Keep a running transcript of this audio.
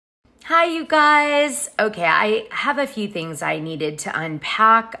Hi, you guys. Okay, I have a few things I needed to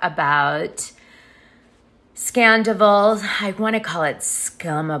unpack about Scandival. I want to call it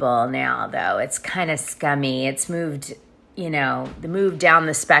scummable now, though. It's kind of scummy. It's moved, moved down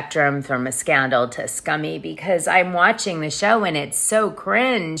the spectrum from a scandal to scummy because I'm watching the show and it's so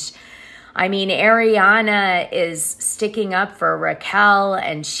cringe. I mean, Ariana is sticking up for Raquel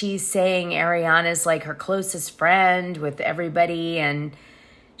and she's saying Ariana's like her closest friend with everybody, and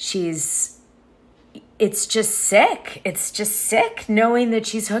it's just sick. It's just sick knowing that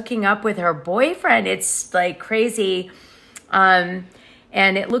she's hooking up with her boyfriend. It's like crazy. And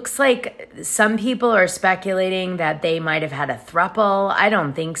it looks like some people are speculating that they might have had a throuple. I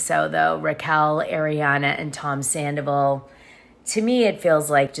don't think so, though. Raquel, Ariana, and Tom Sandoval. To me, it feels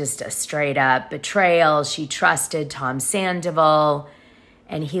like just a straight up betrayal. She trusted Tom Sandoval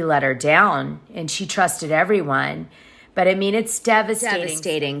and he let her down, and she trusted everyone. But I mean, it's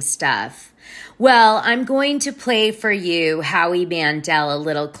devastating stuff. Well, I'm going to play for you Howie Mandel a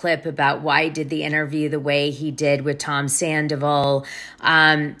little clip about why he did the interview the way he did with Tom Sandoval.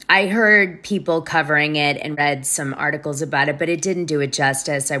 I heard people covering it and read some articles about it, but it didn't do it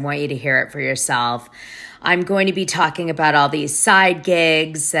justice. I want you to hear it for yourself. I'm going to be talking about all these side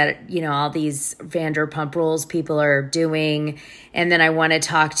gigs that, all these Vanderpump Rules people are doing. And then I want to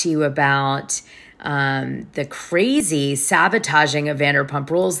talk to you about the crazy sabotaging of Vanderpump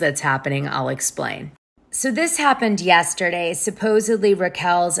Rules that's happening. I'll explain. So this happened yesterday. Supposedly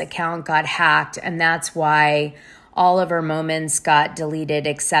Raquel's account got hacked, and that's why all of her moments got deleted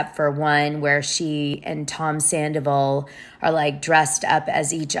except for one where she and Tom Sandoval are like dressed up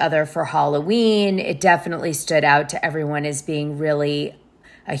as each other for Halloween. It definitely stood out to everyone as being really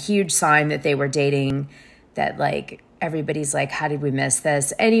a huge sign that they were dating, that like everybody's like, how did we miss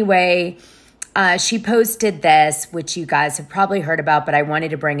this? Anyway, she posted this, which you guys have probably heard about, but I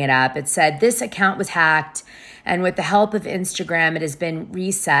wanted to bring it up. It said, this account was hacked, and with the help of Instagram, it has been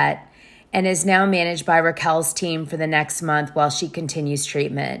reset and is now managed by Raquel's team for the next month while she continues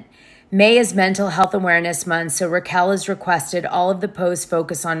treatment. May is Mental Health Awareness Month, so Raquel has requested all of the posts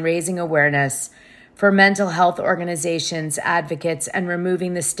focus on raising awareness for mental health organizations, advocates, and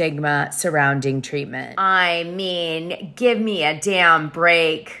removing the stigma surrounding treatment. I mean, give me a damn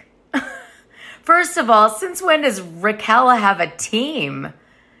break. First of all, since when does Raquel have a team?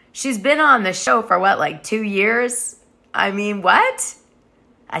 She's been on the show for what, 2 years? I mean, what?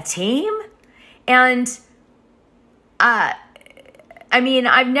 A team? And, I've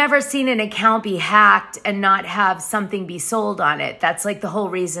never seen an account be hacked and not have something be sold on it. That's like the whole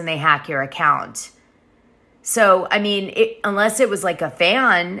reason they hack your account. So, unless it was like a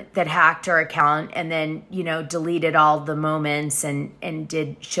fan that hacked her account and then, deleted all the moments and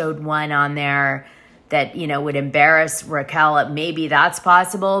showed one on there that, would embarrass Raquel, maybe that's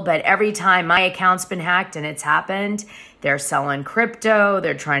possible. But every time my account's been hacked and it's happened, they're selling crypto.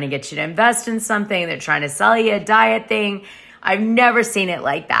 They're trying to get you to invest in something. They're trying to sell you a diet thing. I've never seen it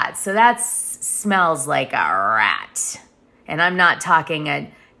like that. So that smells like a rat. And I'm not talking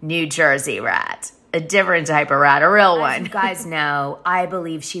a New Jersey rat. A different type of rat, a real one. As you guys know, I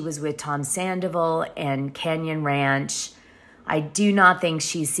believe she was with Tom Sandoval and Canyon Ranch. I do not think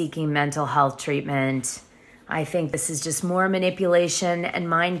she's seeking mental health treatment. I think this is just more manipulation and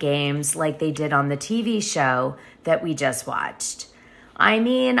mind games like they did on the TV show that we just watched. I'm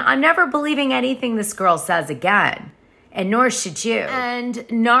never believing anything this girl says again, and nor should you. And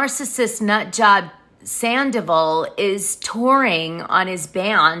narcissist nutjob Sandoval is touring on his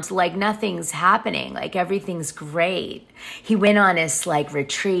band like nothing's happening, like everything's great. He went on his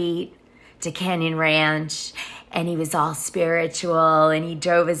retreat to Canyon Ranch and he was all spiritual and he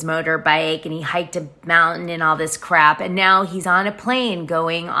drove his motorbike and he hiked a mountain and all this crap, and now he's on a plane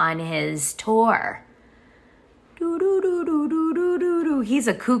going on his tour. He's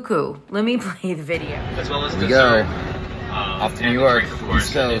a cuckoo. Let me play the video. As well as Here we go. Off to New York.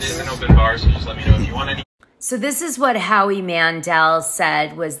 East Coast. It is an open bar, so just let me know if you want any. So this is what Howie Mandel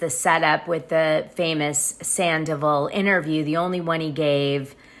said was the setup with the famous Sandoval interview, the only one he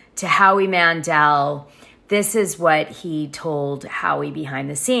gave to Howie Mandel. This is what he told Howie behind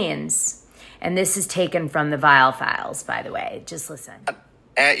the scenes. And this is taken from the Vile Files, by the way. Just listen.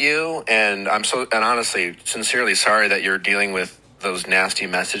 At you, and honestly, sincerely sorry that you're dealing with those nasty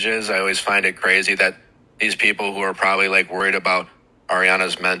messages. I always find it crazy that these people who are probably worried about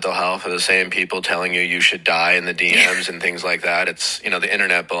Ariana's mental health are the same people telling you should die in the DMs and things like that. It's, the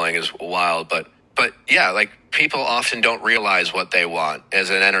internet bullying is wild, but yeah, people often don't realize what they want.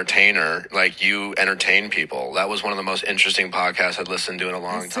 As an entertainer, you entertain people. That was one of the most interesting podcasts I'd listened to in a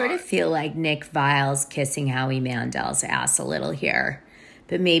long time. I sort of feel like Nick Vile's kissing Howie Mandel's ass a little here.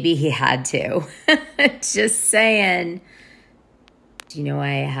 but maybe he had to. Just saying. Do you know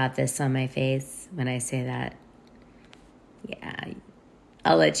why I have this on my face when I say that? Yeah,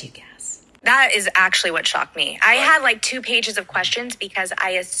 I'll let you guess. That is actually what shocked me. I had like 2 pages of questions because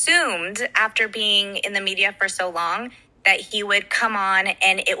I assumed after being in the media for so long that he would come on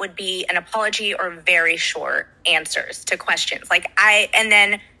and it would be an apology or very short answers to questions. And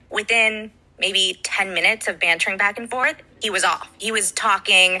then within maybe 10 minutes of bantering back and forth, he was off. He was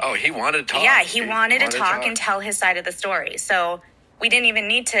talking. Oh, he wanted to talk. Yeah, he wanted to talk and tell his side of the story. So we didn't even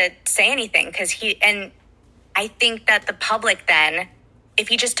need to say anything and I think that the public then, if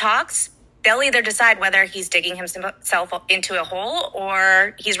he just talks, they'll either decide whether he's digging himself into a hole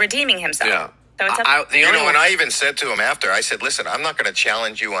or he's redeeming himself. Yeah. So it's and I even said to him after, I said, listen, I'm not going to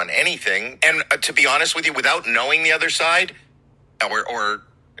challenge you on anything. And to be honest with you, without knowing the other side or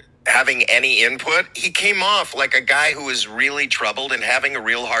having any input, he came off like a guy who was really troubled and having a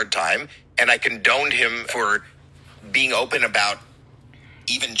real hard time. And I condoned him for being open about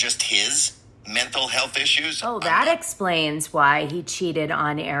even just his mental health issues. Oh, that explains why he cheated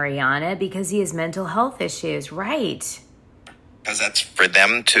on Ariana, because he has mental health issues, right? Because that's for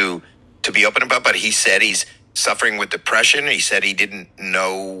them to be open about. But he said he's suffering with depression. He said he didn't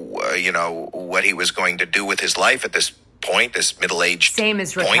know, what he was going to do with his life at this point, this middle-aged Same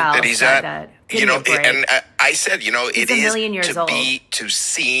as point Raquel that he's said at. that. And I said, it a is million years old. to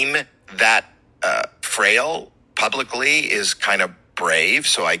seem that frail publicly is kind of brave.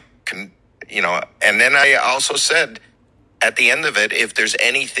 So I can, and then I also said at the end of it, if there's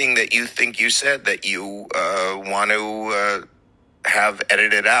anything that you think you said that you want to have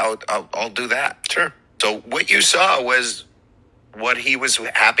edited out, I'll do that. Sure. So what you saw was what he was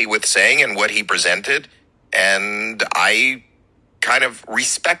happy with saying and what he presented. And I kind of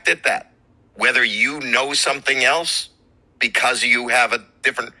respected that. Whether you know something else because you have a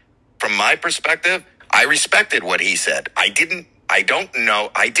different, from my perspective, I respected what he said. I didn't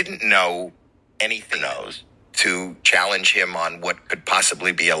know anything else to challenge him on what could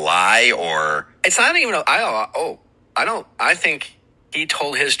possibly be a lie or. It's not even, I think he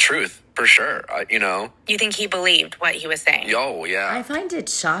told his truth for sure, You think he believed what he was saying? Oh, yeah. I find it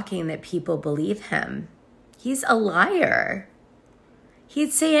shocking that people believe him. He's a liar.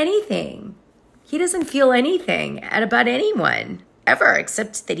 He'd say anything. He doesn't feel anything about anyone, ever,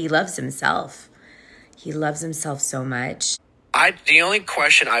 except that he loves himself. He loves himself so much. The only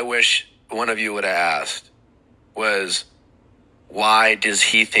question I wish one of you would have asked was, why does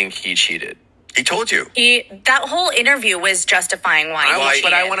he think he cheated? He told you. That whole interview was justifying why he cheated.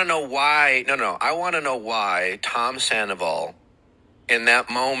 But I want to know why. No. I want to know why Tom Sandoval, in that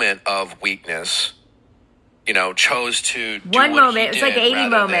moment of weakness, chose to do one what moment. he It was did like 80 rather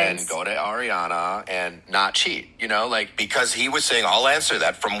moments. than go to Ariana and not cheat. Because he was saying, I'll answer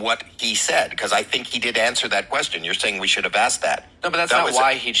that from what he said, because I think he did answer that question. You're saying we should have asked that. No, but that's not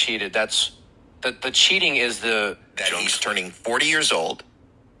why he cheated. That's the cheating is that he's turning 40 years old.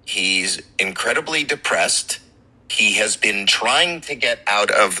 He's incredibly depressed. He has been trying to get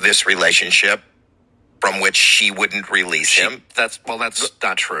out of this relationship from which she wouldn't release him. That's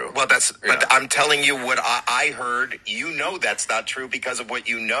not true. Well, but I'm telling you what I heard. That's not true because of what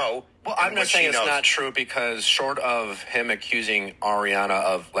you know. Well, I'm not saying it's not true because short of him accusing Ariana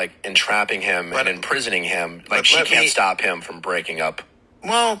of entrapping him and imprisoning him, she can't stop him from breaking up.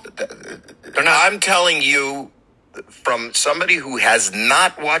 Well, they're not. I'm telling you from somebody who has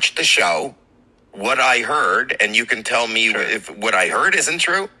not watched the show what I heard, and you can tell me if what I heard isn't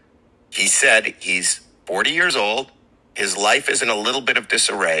true. He said he's 40 years old. His life is in a little bit of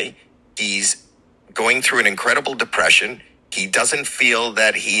disarray. He's going through an incredible depression. He doesn't feel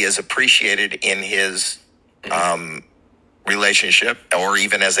that he is appreciated in his relationship or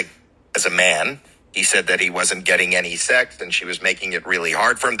even as a man. He said that he wasn't getting any sex and she was making it really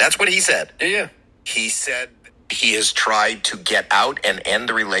hard for him. That's what he said. Yeah. He said he has tried to get out and end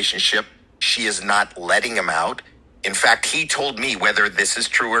the relationship. She is not letting him out. In fact, he told me, whether this is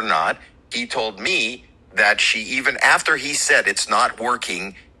true or not, he told me that she, even after he said it's not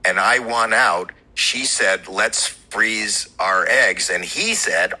working and I want out, she said, let's freeze our eggs. And he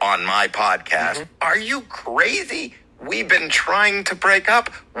said on my podcast, Are you crazy? We've been trying to break up.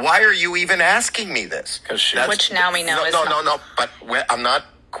 Why are you even asking me this? Which now we know is not. No. But I'm not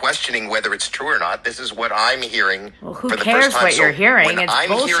questioning whether it's true or not. This is what I'm hearing. Well, who for the cares first time. what you're hearing? When It's I'm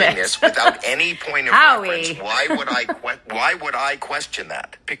bullshit. hearing this without any point of reference, why would I question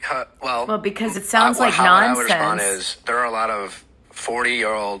that? Because it sounds like how nonsense. I would respond is there are a lot of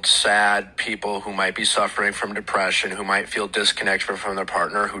 40-year-old sad people who might be suffering from depression, who might feel disconnected from their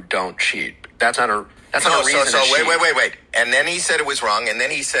partner, who don't cheat. That's not a So reason. wait. And then he said it was wrong. And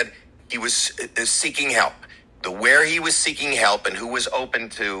then he said he was seeking help. Where he was seeking help and who was open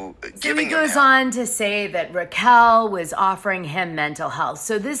to giving him help. He goes on to say that Raquel was offering him mental health.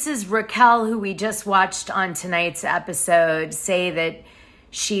 So this is Raquel, who we just watched on tonight's episode, say that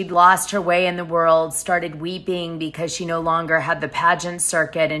she'd lost her way in the world, started weeping because she no longer had the pageant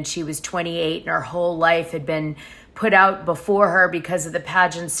circuit, and she was 28 and her whole life had been put out before her because of the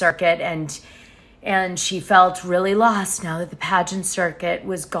pageant circuit, and she felt really lost now that the pageant circuit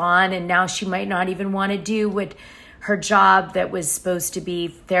was gone, and now she might not even want to do what her job that was supposed to be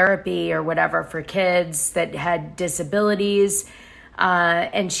therapy or whatever for kids that had disabilities,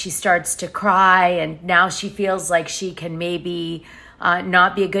 and she starts to cry, and now she feels like she can maybe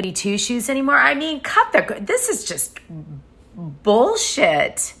not be a goody two-shoes anymore. I mean, this is just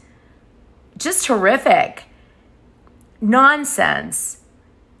bullshit. Just horrific. Nonsense.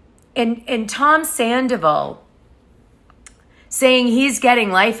 And Tom Sandoval saying he's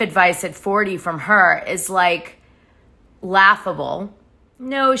getting life advice at 40 from her is like laughable.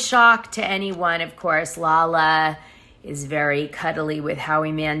 No shock to anyone, of course. Lala is very cuddly with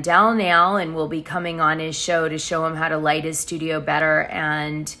Howie Mandel now and will be coming on his show to show him how to light his studio better,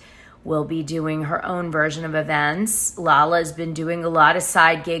 and will be doing her own version of events. Lala's been doing a lot of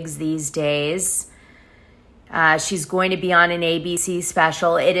side gigs these days. She's going to be on an ABC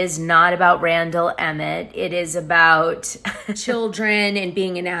special. It is not about Randall Emmett. It is about children and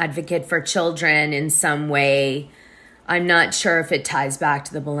being an advocate for children in some way. I'm not sure if it ties back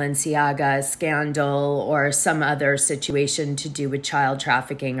to the Balenciaga scandal or some other situation to do with child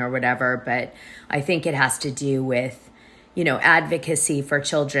trafficking or whatever, but I think it has to do with, advocacy for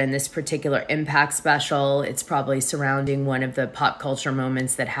children. This particular Impact special, it's probably surrounding one of the pop culture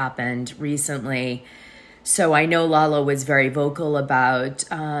moments that happened recently. So I know Lala was very vocal about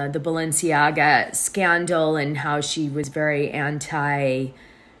the Balenciaga scandal and how she was very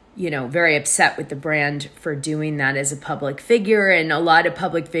very upset with the brand for doing that as a public figure. And a lot of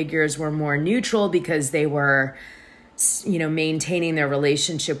public figures were more neutral because they were, maintaining their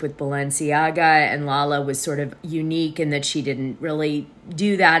relationship with Balenciaga. And Lala was sort of unique in that she didn't really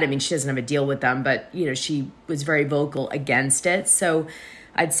do that. I mean, she doesn't have a deal with them, but, she was very vocal against it. So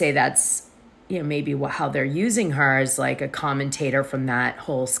I'd say that's, maybe how they're using her as like a commentator from that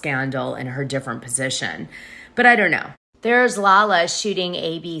whole scandal and her different position. But I don't know. There's Lala shooting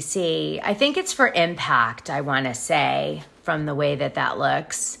ABC. I think it's for Impact, I want to say, from the way that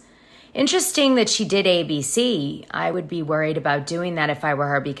looks. Interesting that she did ABC. I would be worried about doing that if I were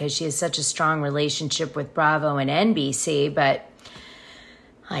her because she has such a strong relationship with Bravo and NBC, but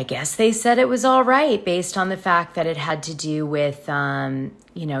I guess they said it was all right based on the fact that it had to do with,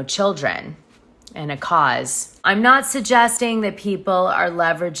 children and a cause. I'm not suggesting that people are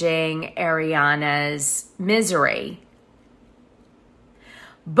leveraging Ariana's misery,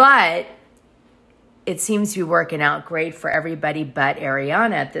 but it seems to be working out great for everybody but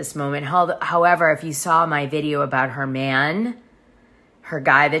Ariana at this moment. However, if you saw my video about her man, her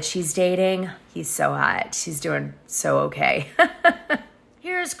guy that she's dating, he's so hot. She's doing so okay.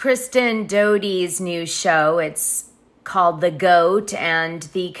 Here's Kristen Doute's new show. It's called The GOAT, and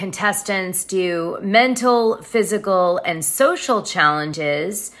the contestants do mental, physical, and social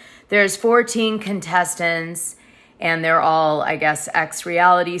challenges. There's 14 contestants, and they're all, I guess,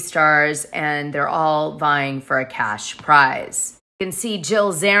 ex-reality stars, and they're all vying for a cash prize. You can see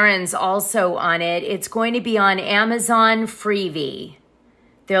Jill Zarin's also on it. It's going to be on Amazon Freevee.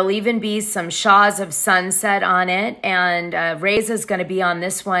 There'll even be some Shaws of Sunset on it, and Reza's going to be on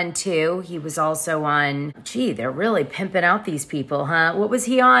this one too. He was also on, they're really pimping out these people, huh? What was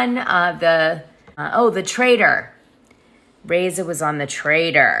he on? The Traitor. Reza was on The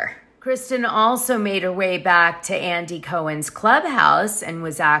Traitor. Kristen also made her way back to Andy Cohen's Clubhouse and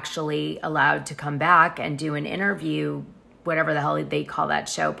was actually allowed to come back and do an interview, whatever the hell they call that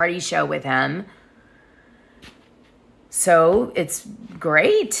show, party show with him. So it's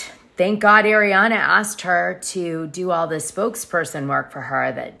great. Thank God Ariana asked her to do all the spokesperson work for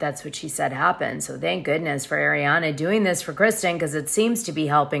her. That's what she said happened. So thank goodness for Ariana doing this for Kristen, because it seems to be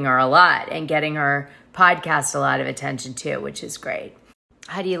helping her a lot and getting her podcast a lot of attention too, which is great.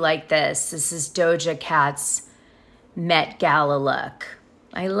 How do you like this? This is Doja Cat's Met Gala look.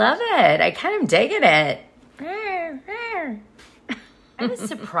 I love it. I kind of digging it. I was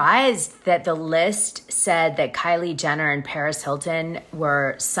surprised that the list said that Kylie Jenner and Paris Hilton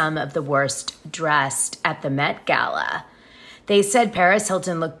were some of the worst dressed at the Met Gala. They said Paris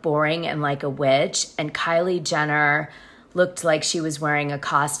Hilton looked boring and like a witch, and Kylie Jenner looked like she was wearing a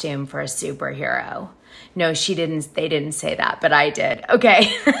costume for a superhero. No, she didn't. They didn't say that, but I did.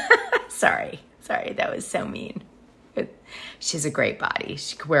 Okay. Sorry, that was so mean. She's a great body.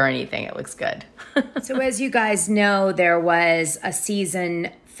 She could wear anything. It looks good. So as you guys know, there was a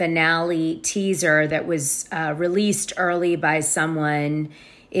season finale teaser that was released early by someone.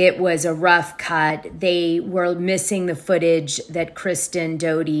 It was a rough cut. They were missing the footage that Kristen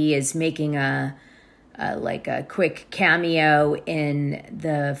Doty is making a quick cameo in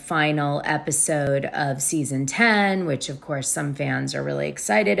the final episode of season 10, which of course some fans are really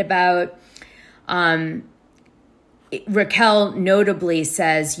excited about. Raquel notably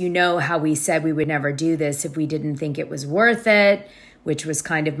says, you know how we said we would never do this if we didn't think it was worth it, which was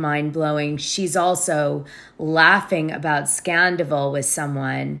kind of mind-blowing. She's also laughing about Scandival with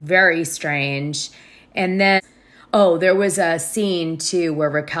someone. Very strange. And then, there was a scene, too, where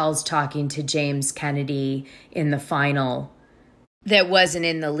Raquel's talking to James Kennedy in the final that wasn't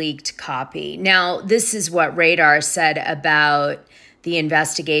in the leaked copy. Now, this is what Radar said about the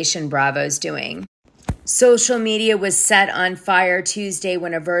investigation Bravo's doing. Social media was set on fire Tuesday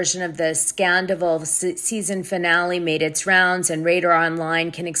when a version of the Scandival season finale made its rounds, and Radar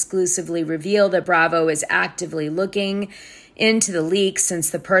Online can exclusively reveal that Bravo is actively looking into the leak since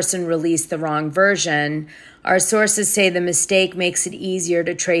the person released the wrong version. Our sources say the mistake makes it easier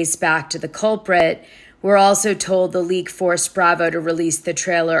to trace back to the culprit. We're also told the leak forced Bravo to release the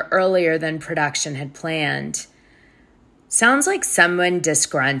trailer earlier than production had planned. Sounds like someone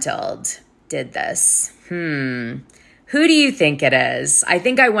disgruntled did this. Who do you think it is? I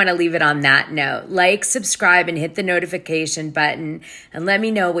think I want to leave it on that note. Like, subscribe, and hit the notification button, and let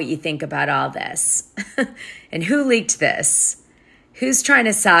me know what you think about all this. And who leaked this? Who's trying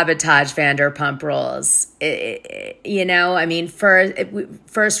to sabotage Vanderpump Rules?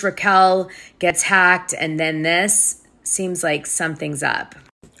 First Raquel gets hacked, and then this seems like something's up.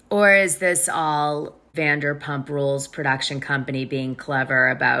 Or is this all Vanderpump Rules production company being clever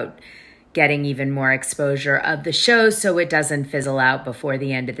about getting even more exposure of the show so it doesn't fizzle out before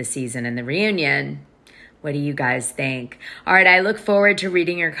the end of the season and the reunion? What do you guys think? All right, I look forward to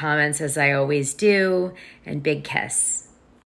reading your comments as I always do, and big kiss.